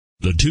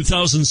The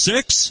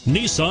 2006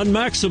 Nissan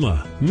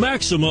Maxima.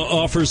 Maxima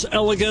offers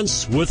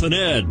elegance with an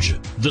edge.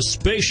 The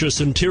spacious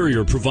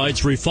interior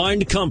provides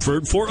refined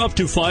comfort for up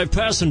to 5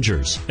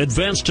 passengers.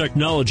 Advanced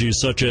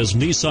technologies such as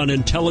Nissan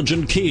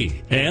Intelligent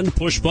Key and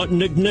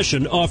push-button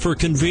ignition offer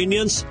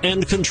convenience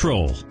and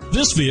control.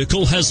 This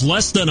vehicle has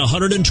less than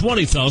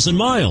 120,000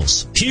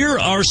 miles. Here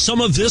are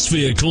some of this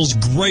vehicle's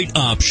great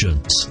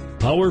options: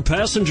 power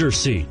passenger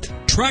seat,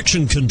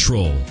 traction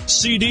control,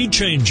 CD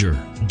changer,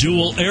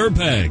 dual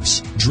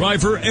airbags,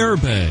 driver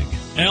airbag,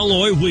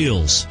 alloy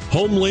wheels,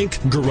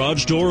 HomeLink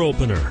garage door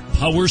opener,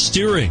 power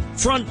steering,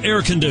 front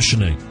air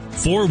conditioning,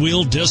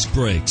 4-wheel disc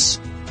brakes.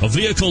 A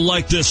vehicle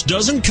like this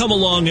doesn't come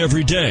along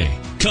every day.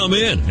 Come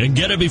in and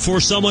get it before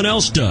someone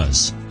else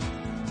does.